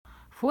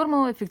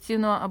Формула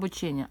эффективного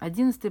обучения.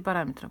 11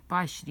 параметр.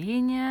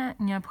 Поощрение –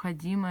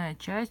 необходимая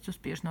часть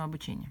успешного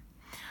обучения.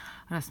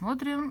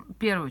 Рассмотрим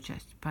первую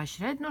часть.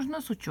 Поощрять нужно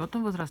с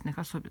учетом возрастных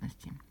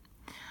особенностей.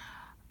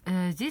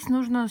 Здесь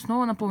нужно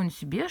снова напомнить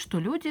себе, что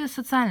люди –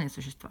 социальные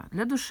существа.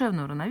 Для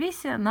душевного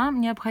равновесия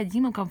нам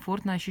необходимо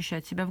комфортно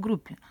ощущать себя в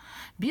группе.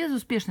 Без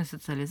успешной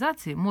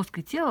социализации мозг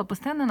и тело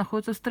постоянно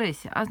находятся в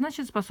стрессе, а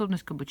значит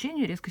способность к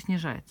обучению резко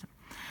снижается.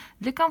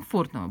 Для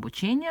комфортного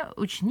обучения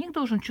ученик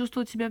должен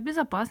чувствовать себя в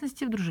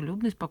безопасности, в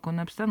дружелюбной и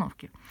спокойной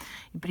обстановке.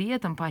 И при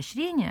этом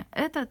поощрение –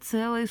 это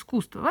целое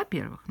искусство.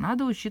 Во-первых,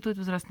 надо учитывать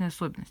возрастные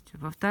особенности.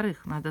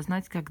 Во-вторых, надо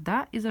знать,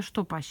 когда и за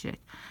что поощрять.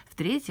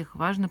 В-третьих,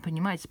 важно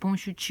понимать, с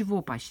помощью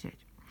чего поощрять.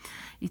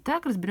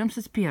 Итак,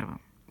 разберемся с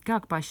первым.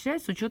 Как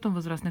поощрять с учетом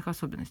возрастных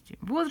особенностей?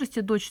 В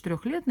возрасте до 4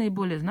 лет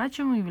наиболее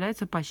значимым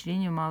является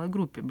поощрение в малой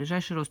группе.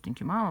 Ближайшие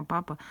родственники – мама,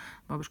 папа,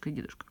 бабушка и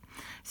дедушка.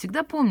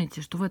 Всегда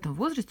помните, что в этом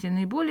возрасте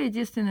наиболее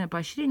действенное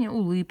поощрение –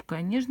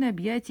 улыбка, нежные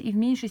объятия и в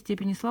меньшей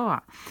степени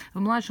слова. В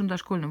младшем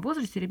дошкольном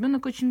возрасте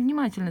ребенок очень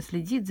внимательно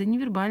следит за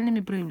невербальными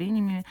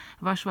проявлениями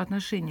вашего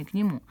отношения к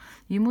нему.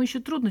 Ему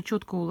еще трудно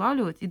четко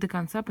улавливать и до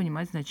конца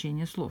понимать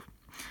значение слов.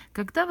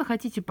 Когда вы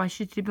хотите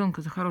поощрить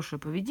ребенка за хорошее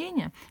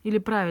поведение или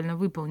правильно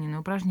выполненное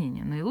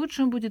упражнение,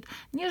 наилучшим будет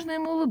нежно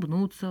ему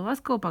улыбнуться,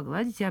 ласково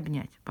погладить и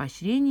обнять.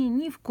 Поощрение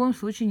ни в коем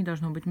случае не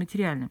должно быть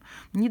материальным.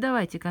 Не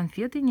давайте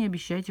конфеты, не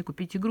обещайте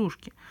купить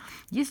игрушки.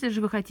 Если же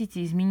вы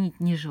хотите изменить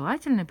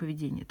нежелательное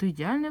поведение, то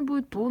идеальное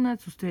будет полное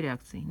отсутствие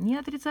реакции. Ни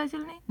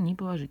отрицательной, ни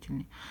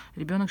положительной.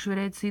 Ребенок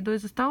швыряется едой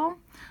за столом?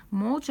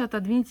 Молча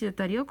отодвиньте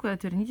тарелку и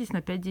отвернитесь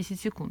на 5-10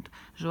 секунд.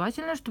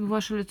 Желательно, чтобы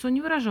ваше лицо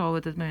не выражало в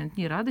этот момент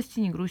ни радости,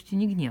 ни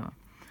грусти, ни гнева.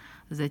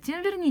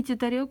 Затем верните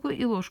тарелку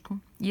и ложку.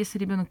 Если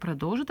ребенок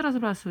продолжит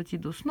разбрасывать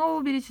еду, снова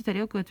уберите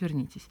тарелку и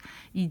отвернитесь.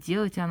 И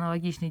делайте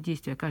аналогичные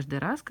действия каждый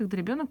раз, когда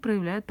ребенок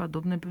проявляет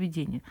подобное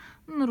поведение,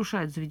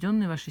 нарушает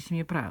заведенные в вашей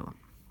семье правила.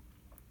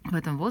 В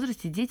этом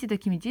возрасте дети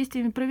такими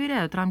действиями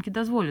проверяют рамки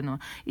дозволенного.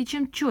 И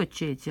чем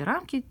четче эти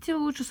рамки,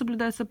 тем лучше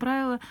соблюдаются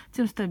правила,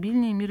 тем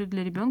стабильнее мир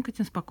для ребенка,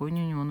 тем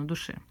спокойнее у него на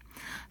душе.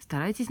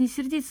 Старайтесь не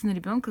сердиться на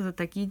ребенка за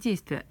такие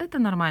действия. Это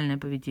нормальное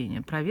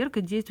поведение,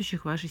 проверка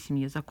действующих в вашей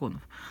семье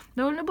законов.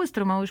 Довольно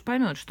быстро малыш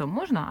поймет, что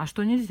можно, а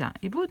что нельзя,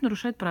 и будет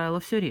нарушать правила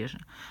все реже.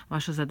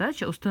 Ваша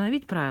задача –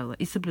 установить правила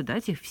и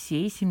соблюдать их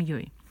всей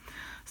семьей.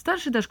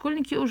 Старшие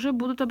дошкольники уже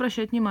будут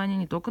обращать внимание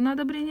не только на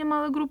одобрение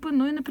малой группы,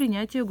 но и на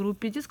принятие в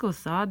группе детского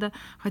сада,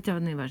 хотя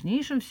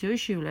наиважнейшим все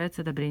еще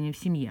является одобрение в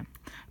семье.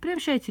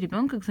 Приобщайте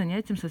ребенка к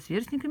занятиям со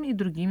сверстниками и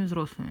другими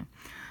взрослыми.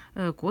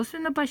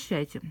 Косвенно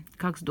поощряйте.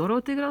 Как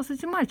здорово ты играл с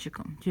этим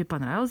мальчиком. Тебе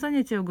понравилось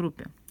занятие в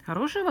группе?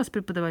 Хорошая у вас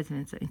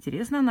преподавательница?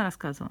 Интересно она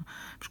рассказывала.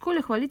 В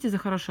школе хвалите за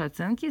хорошие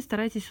оценки и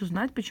старайтесь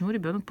узнать, почему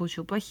ребенок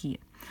получил плохие.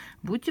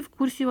 Будьте в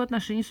курсе его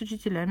отношений с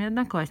учителями и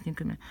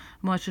одноклассниками.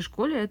 В младшей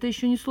школе это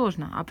еще не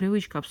сложно, а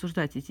привычка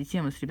обсуждать эти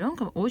темы с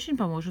ребенком очень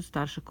поможет в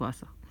старших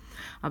классах.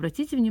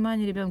 Обратите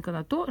внимание ребенка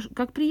на то,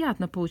 как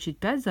приятно получить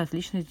 5 за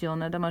отлично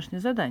сделанное домашнее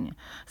задание.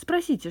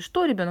 Спросите,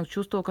 что ребенок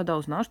чувствовал, когда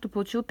узнал, что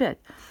получил 5.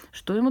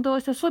 Что ему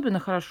удалось особенно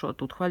хорошо,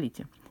 тут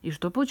хвалите. И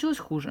что получилось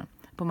хуже.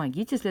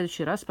 Помогите в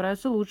следующий раз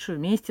справиться лучше.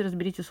 Вместе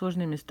разберите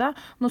сложные места,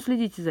 но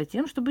следите за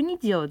тем, чтобы не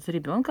делать за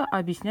ребенка, а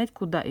объяснять,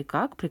 куда и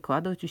как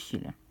прикладывать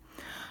усилия.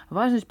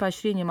 Важность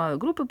поощрения малой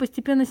группы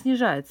постепенно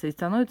снижается и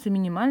становится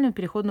минимальной в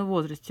переходном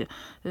возрасте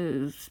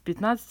с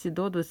 15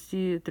 до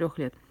 23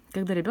 лет,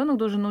 когда ребенок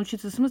должен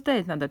научиться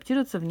самостоятельно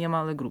адаптироваться вне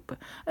малой группы.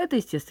 Это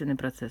естественный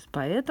процесс,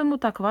 поэтому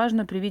так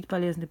важно привить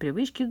полезные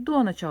привычки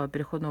до начала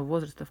переходного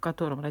возраста, в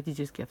котором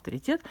родительский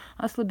авторитет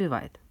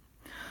ослабевает.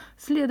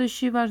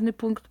 Следующий важный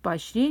пункт –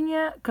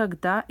 поощрение,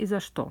 когда и за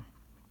что.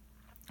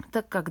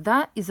 Так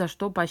когда и за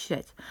что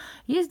поощрять?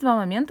 Есть два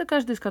момента,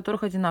 каждый из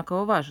которых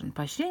одинаково важен.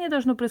 Поощрение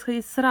должно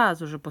происходить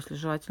сразу же после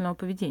желательного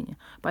поведения.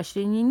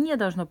 Поощрение не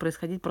должно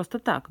происходить просто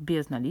так,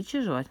 без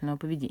наличия желательного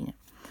поведения.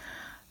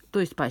 То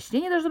есть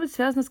поощрение должно быть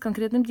связано с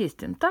конкретным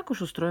действием. Так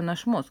уж устроен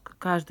наш мозг.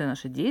 Каждое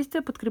наше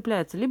действие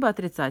подкрепляется либо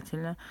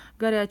отрицательно,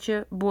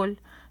 горячая, боль,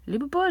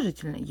 либо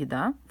положительно,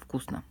 еда,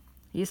 вкусно.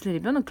 Если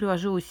ребенок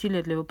приложил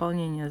усилия для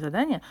выполнения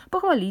задания,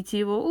 похвалите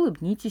его,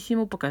 улыбнитесь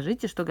ему,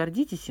 покажите, что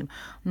гордитесь им.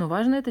 Но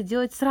важно это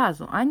делать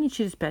сразу, а не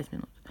через 5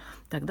 минут.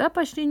 Тогда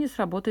поощрение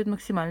сработает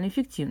максимально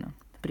эффективно.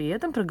 При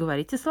этом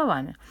проговорите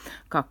словами.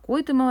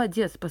 «Какой ты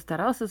молодец,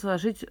 постарался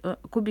сложить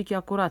кубики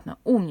аккуратно,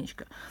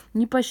 умничка».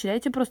 Не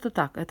поощряйте просто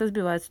так, это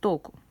сбивает с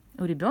толку.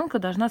 У ребенка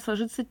должна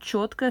сложиться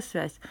четкая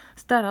связь.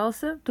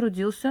 Старался,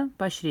 трудился,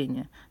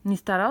 поощрение. Не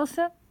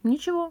старался –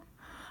 ничего.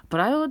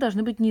 Правила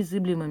должны быть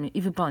незыблемыми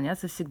и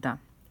выполняться всегда.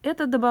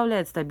 Это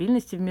добавляет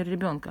стабильности в мир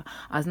ребенка,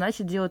 а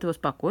значит делает его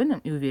спокойным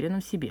и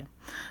уверенным в себе.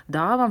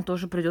 Да, вам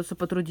тоже придется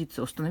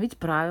потрудиться, установить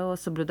правила,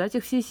 соблюдать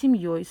их всей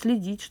семьей,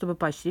 следить, чтобы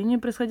поощрение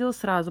происходило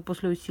сразу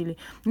после усилий,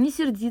 не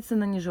сердиться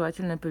на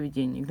нежелательное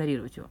поведение,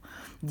 игнорировать его.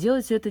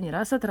 Делать все это не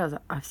раз от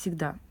раза, а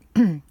всегда.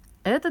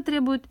 Это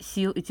требует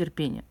сил и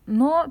терпения,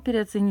 но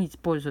переоценить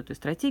пользу этой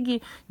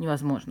стратегии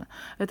невозможно.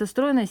 Эта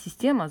стройная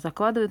система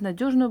закладывает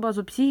надежную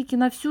базу психики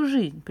на всю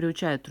жизнь,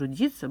 приучает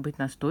трудиться, быть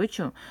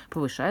настойчивым,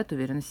 повышает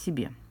уверенность в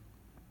себе.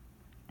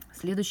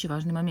 Следующий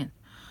важный момент.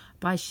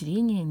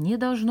 Поощрение не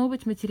должно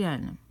быть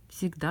материальным.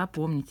 Всегда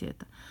помните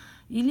это.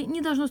 Или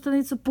не должно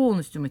становиться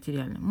полностью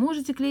материальным.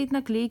 Можете клеить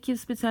наклейки в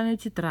специальную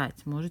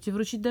тетрадь, можете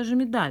вручить даже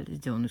медаль,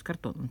 сделанную из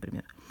картона,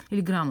 например,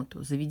 или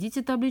грамоту.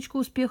 Заведите табличку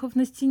успехов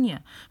на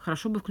стене.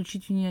 Хорошо бы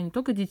включить в нее не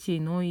только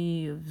детей, но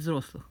и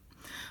взрослых.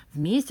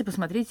 Вместе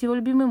посмотрите его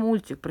любимый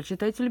мультик,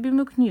 прочитайте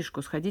любимую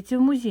книжку, сходите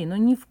в музей, но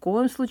ни в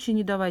коем случае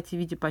не давайте в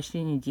виде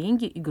поощрения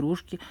деньги,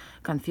 игрушки,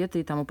 конфеты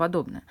и тому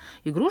подобное.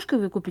 Игрушкой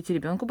вы купите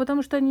ребенку,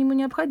 потому что они ему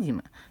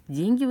необходимы.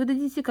 Деньги вы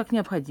дадите как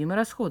необходимые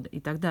расходы и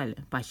так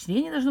далее.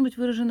 Поощрение должно быть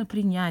выражено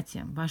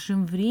принятием,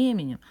 вашим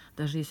временем,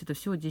 даже если это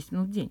всего 10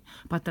 минут в день,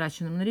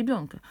 потраченным на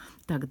ребенка.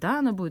 Тогда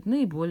оно будет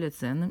наиболее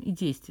ценным и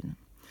действенным.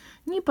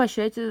 Не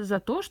поощряйте за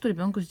то, что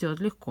ребенку сделать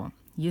легко.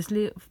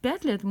 Если в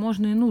 5 лет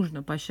можно и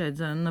нужно поощрять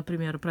за,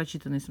 например,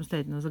 прочитанный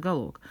самостоятельно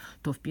заголовок,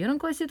 то в 1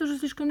 классе это уже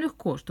слишком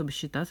легко, чтобы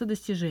считаться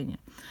достижением.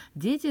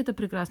 Дети это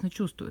прекрасно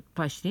чувствуют.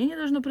 Поощрение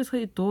должно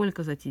происходить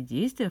только за те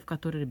действия, в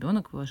которые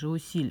ребенок вложил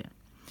усилия.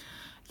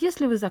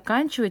 Если вы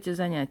заканчиваете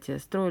занятие,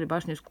 строили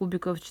башню из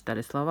кубиков,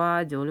 читали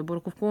слова, делали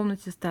уборку в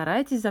комнате,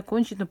 старайтесь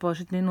закончить на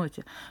положительной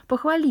ноте.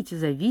 Похвалите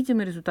за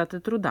видимые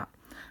результаты труда.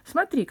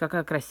 Смотри,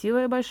 какая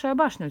красивая большая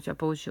башня у тебя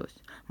получилась.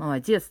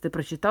 Молодец, ты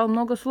прочитал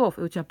много слов,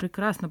 и у тебя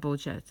прекрасно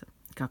получается.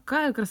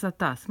 Какая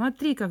красота!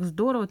 Смотри, как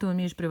здорово ты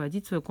умеешь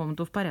приводить свою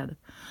комнату в порядок.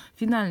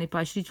 Финальный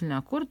поощрительный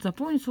аккорд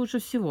запомнится лучше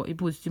всего и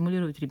будет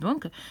стимулировать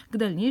ребенка к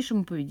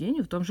дальнейшему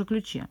поведению в том же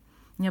ключе.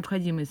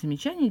 Необходимые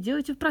замечания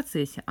делайте в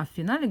процессе, а в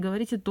финале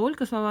говорите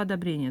только слова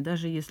одобрения,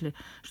 даже если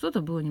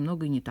что-то было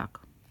немного и не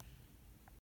так.